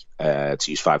 5-2-3,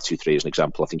 to use 5-2-3 as an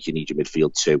example, I think you need your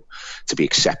midfield to be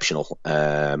exceptional.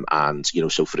 And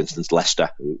so for instance, Leicester,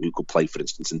 who could play, for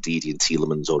instance, Ndidi and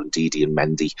Tielemans or Ndidi and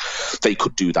Mendy, they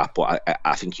could do that. But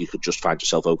I think you could just find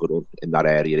yourself overrun in that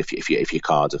area if you're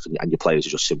Cardiff and your players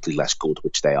are just simply less good,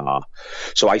 which they are.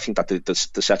 So I think that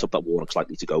the setup that Warnock's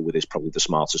likely to go with is probably the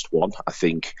smartest one. I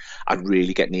think I'd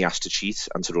really get Nias to cheat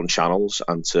and to run channels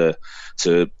and to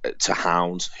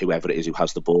hound whoever it is who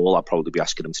has the ball. I'd probably be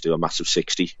asking him to do a massive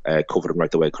 60, covering right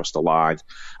the way across the line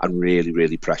and really,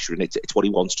 really pressuring it. It's what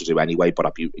he wants to do anyway, but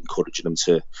I'd be encouraging him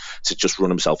to just run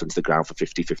himself into the ground for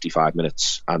 50-55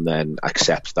 minutes and then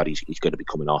accept that he's going to be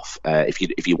coming off.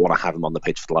 If you want to have him on the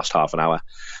pitch for the last half an hour,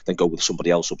 then go with somebody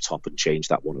else up top and change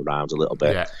that one around a little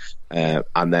bit. Yeah.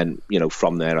 And then,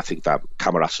 from there, I think that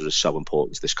Camarasa is so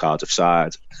important to this Cardiff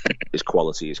side. His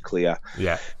quality is clear.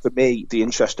 Yeah. For me, the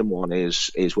interesting one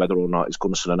is whether or not it's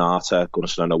Gunnarsson and Arter.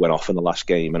 Gunnarsson, I know, went off in the last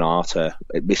game, and Arter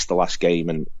missed the last game.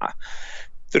 And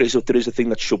there is a thing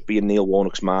that should be in Neil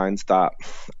Warnock's mind that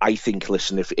I think,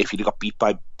 listen, if he'd got beat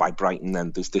by Brighton,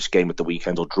 then this game at the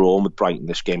weekend, or drawn with Brighton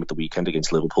this game at the weekend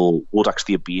against Liverpool, would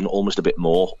actually have been almost a bit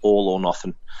more all or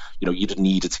nothing. You'd have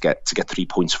needed to get 3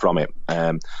 points from it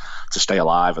to stay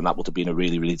alive, and that would have been a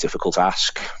really, really difficult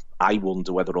ask. I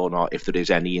wonder whether or not, if there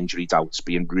is any injury doubts,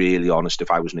 being really honest,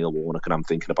 if I was Neil Warnock and I'm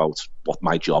thinking about what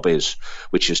my job is,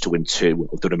 which is to win 2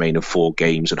 of the remaining 4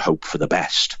 games and hope for the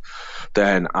best,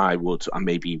 then I would, and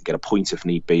maybe get a point if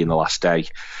need be in the last day,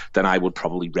 then I would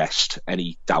probably rest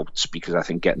any doubts, because I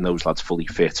think getting those lads fully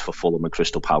fit for Fulham and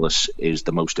Crystal Palace is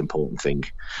the most important thing,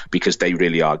 because they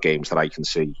really are games that I can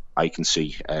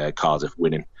see Cardiff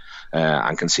winning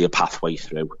and can see a pathway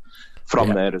through.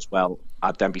 From there as well,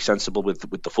 I'd then be sensible with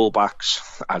the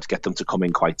fullbacks. I'd get them to come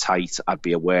in quite tight. I'd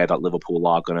be aware that Liverpool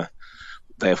are going to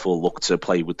therefore look to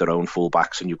play with their own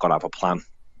fullbacks, and you've got to have a plan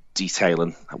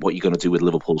detailing what you're going to do with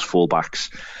Liverpool's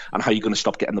fullbacks and how you're going to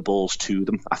stop getting the balls to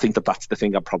them. I think that's the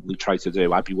thing I'd probably try to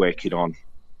do. I'd be working on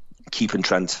keeping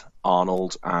Trent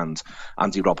Arnold and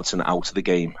Andy Robertson out of the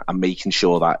game and making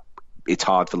sure that it's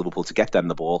hard for Liverpool to get them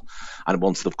the ball, and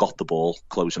once they've got the ball,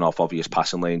 closing off obvious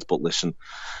passing lanes. But listen,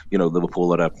 Liverpool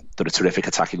they're a terrific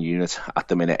attacking unit at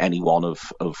the minute. Any one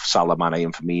of Salah, Mane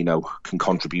and Firmino can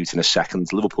contribute in a second.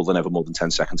 Liverpool are never more than 10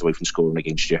 seconds away from scoring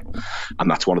against you, and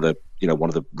that's one of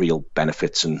the real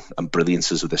benefits and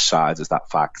brilliances of this side is that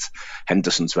fact.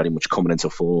 Henderson's very much coming into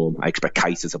form. I expect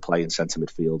Keita to play in centre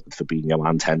midfield with Fabinho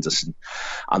and Henderson,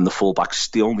 and the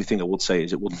fullbacks. The only thing I would say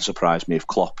is it wouldn't surprise me if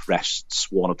Klopp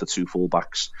rests one of the 2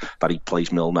 fullbacks, that he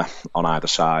plays Milner on either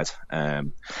side,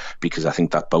 because I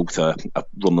think that both have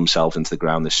run themselves into the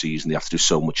ground this season. They have to do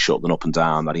so much shuttling up and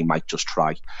down that he might just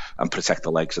try and protect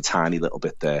the legs a tiny little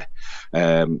bit there.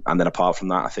 And then apart from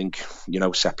that, I think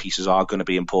set pieces are going to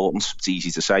be important. It's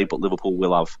easy to say, but Liverpool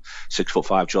will have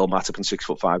 6'5" Joel Matip and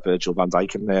 6'5" Virgil van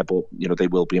Dijk in there, but they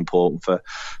will be important for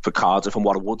Cardiff. And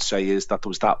what I would say is that there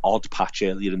was that odd patch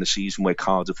earlier in the season where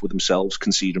Cardiff were themselves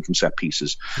conceding from set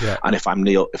pieces. Yeah. And if I'm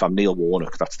Neil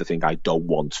Warnock, that's the thing I don't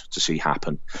want to see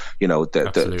happen.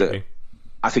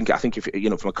 I think if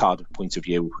from a Cardiff point of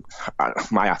view,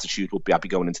 my attitude would be I'd be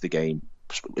going into the game,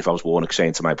 if I was Warnock,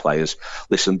 saying to my players,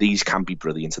 listen, these can be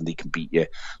brilliant and they can beat you,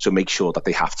 so make sure that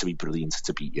they have to be brilliant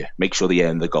to beat you. Make sure they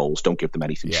earn the goals, don't give them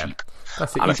anything cheap.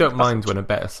 That's it. You don't mind when a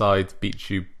better side beats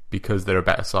you because they're a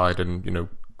better side and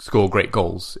score great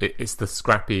goals. It's the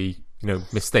scrappy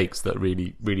mistakes that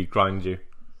really, really grind you.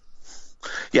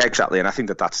 Yeah, exactly, and I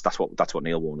think that's what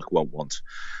Neil Warnock won't want.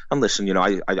 And listen,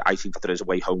 I think that there is a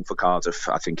way home for Cardiff.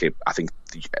 I think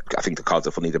the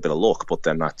Cardiff will need a bit of luck, but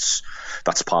then that's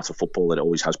part of football. It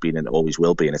always has been and it always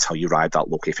will be, and it's how you ride that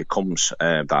luck if it comes.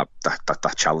 That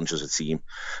challenges a team.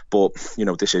 But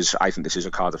I think this is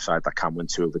a Cardiff side that can win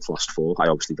 2 of its last 4. I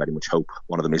obviously very much hope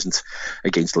one of them isn't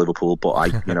against Liverpool, but I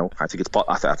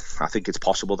think it's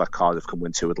possible that Cardiff can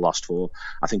win 2 of the last 4.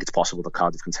 I think it's possible that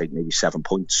Cardiff can take maybe 7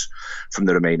 points from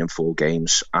the remaining 4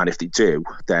 games. And if they do,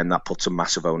 then that puts a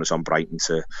massive onus on Brighton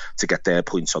to get their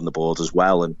points on the board as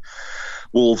well. And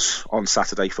Wolves on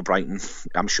Saturday for Brighton.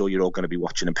 I'm sure you're all going to be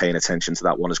watching and paying attention to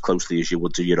that one as closely as you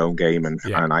would do your own game. And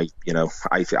I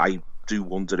do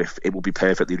wonder if it will be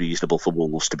perfectly reasonable for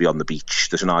Wolves to be on the beach.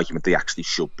 There's an argument they actually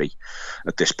should be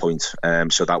at this point,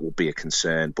 so that will be a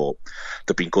concern. But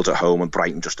they've been good at home, and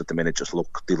Brighton just at the minute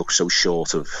they look so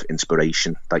short of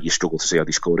inspiration that you struggle to see how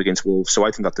they score against Wolves. So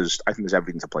I think there's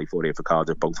everything to play for here for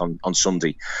Cardiff, both on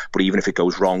Sunday. But even if it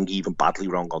goes wrong, even badly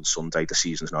wrong on Sunday, the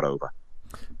season's not over.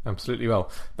 Absolutely.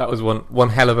 Well, that was one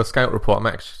hell of a scout report. I'm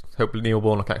actually hoping Neil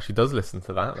Warnock actually does listen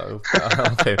to that.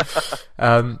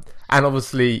 And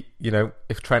obviously,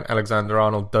 if Trent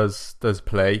Alexander-Arnold does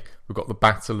play, we've got the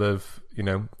battle of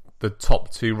the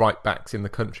top 2 right backs in the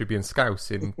country being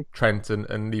Scouse in Trent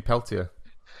and Lee Peltier.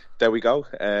 There we go.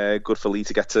 Good for Lee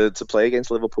to get to play against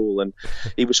Liverpool, and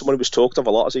he was someone who was talked of a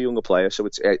lot as a younger player. So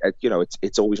it's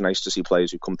always nice to see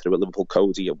players who come through at Liverpool,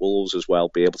 Cody at Wolves as well,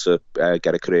 be able to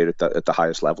get a career at the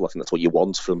highest level. I think that's what you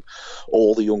want from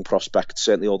all the young prospects,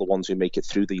 certainly all the ones who make it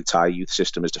through the entire youth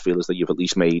system, is to feel as though you've at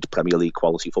least made Premier League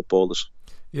quality footballers.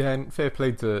 Yeah, and fair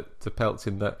play to Peltz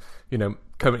in that,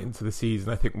 coming into the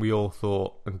season, I think we all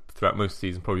thought, and throughout most of the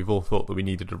season, probably we've all thought that we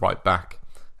needed a right back.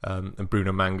 And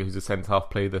Bruno Manga, who's a centre-half,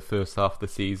 played the first half of the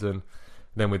season.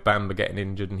 Then with Bamba getting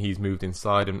injured and he's moved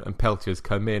inside, and Peltier's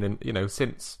come in, and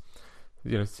since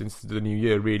the new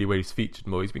year, really, where he's featured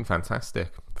more, he's been fantastic.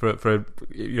 For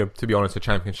to be honest, a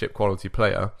Championship quality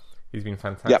player, he's been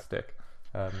fantastic.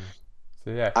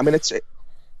 Yep. I mean, it's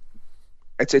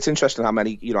interesting how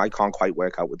many, I can't quite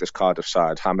work out with this Cardiff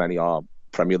side how many are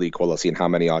Premier League quality and how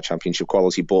many are Championship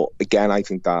quality. But again, I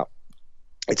think that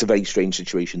it's a very strange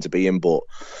situation to be in, but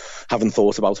having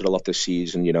thought about it a lot this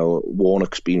season,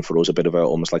 Warnock's been for us a bit of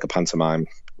almost like a pantomime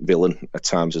villain at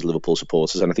times as Liverpool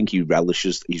supporters, and I think he's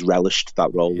relished that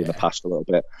role in the past a little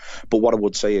bit. But what I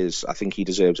would say is, I think he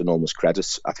deserves enormous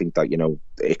credit. I think that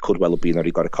it could well have been that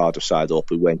he got a Cardiff side up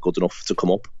who weren't good enough to come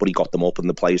up, but he got them up, and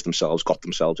the players themselves got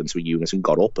themselves into a unit and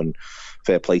got up, and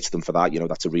fair play to them for that.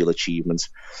 That's a real achievement.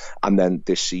 And then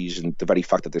this season, the very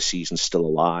fact that this season's still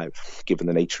alive, given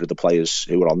the nature of the players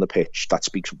who are on the pitch, that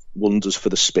speaks wonders for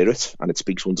the spirit, and it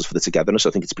speaks wonders for the togetherness.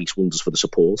 I think it speaks wonders for the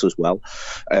support as well.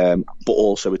 But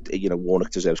also,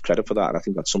 Warnock deserves credit for that. And I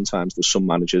think that sometimes there's some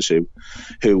managers who,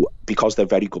 because they're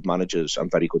very good managers and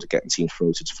very good at getting teams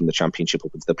promoted from the Championship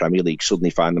up into the Premier League,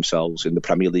 suddenly find themselves in the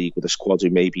Premier League with a squad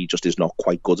who maybe just is not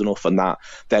quite good enough. And that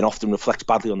then often reflects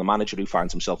badly on the manager, who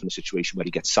finds himself in a situation where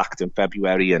he gets sacked in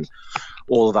February and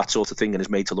all of that sort of thing, and is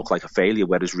made to look like a failure,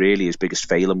 whereas really his biggest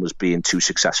failing was being too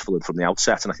successful from the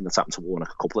outset. And I think that's happened to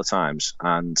Warnock a couple of times,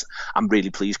 and I'm really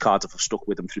pleased Cardiff have stuck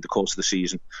with him through the course of the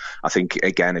season. I think,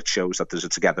 again, it shows that there's a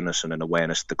togetherness and an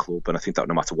awareness at the club, and I think that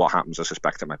no matter what happens, I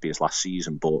suspect it might be his last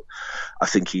season, but I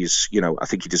think he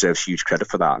deserves huge credit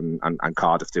for that, and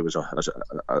Cardiff do as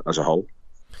a whole.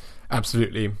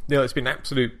 Absolutely. Neil, it's been an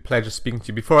absolute pleasure speaking to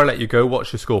you. Before I let you go,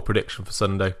 what's your score prediction for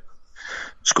Sunday?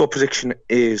 Score prediction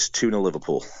is 2-0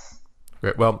 Liverpool.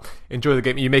 Great. Well, enjoy the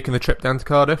game. Are you making the trip down to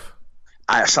Cardiff?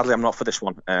 Sadly, I'm not for this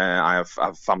one. I have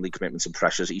family commitments and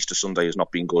pressures. Easter Sunday has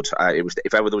not been good.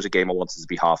 If ever there was a game I wanted to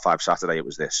be 5:30 Saturday, it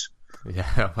was this.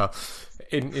 Yeah, well,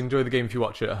 enjoy the game if you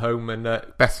watch it at home, and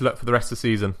best of luck for the rest of the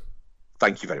season.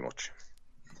 Thank you very much.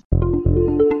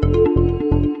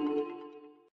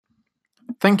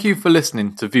 Thank you for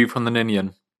listening to View from the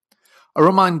Ninian. A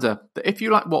reminder that if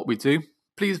you like what we do,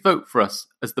 please vote for us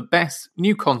as the best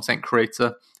new content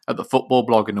creator at the Football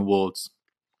Blogging Awards.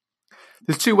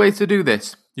 There's 2 ways to do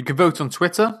this. You can vote on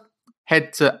Twitter.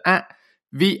 Head to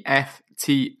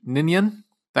 @VFTNinian.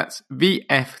 That's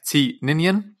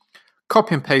VFTNinian.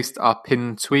 Copy and paste our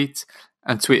pinned tweet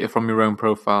and tweet it from your own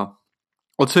profile.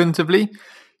 Alternatively,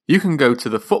 you can go to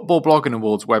the Football Blogging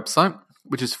Awards website,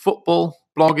 which is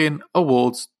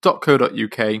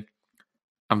footballbloggingawards.co.uk,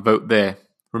 and vote there.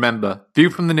 Remember,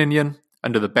 View from the Ninian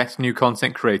under the best new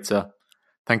content creator.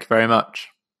 Thank you very much.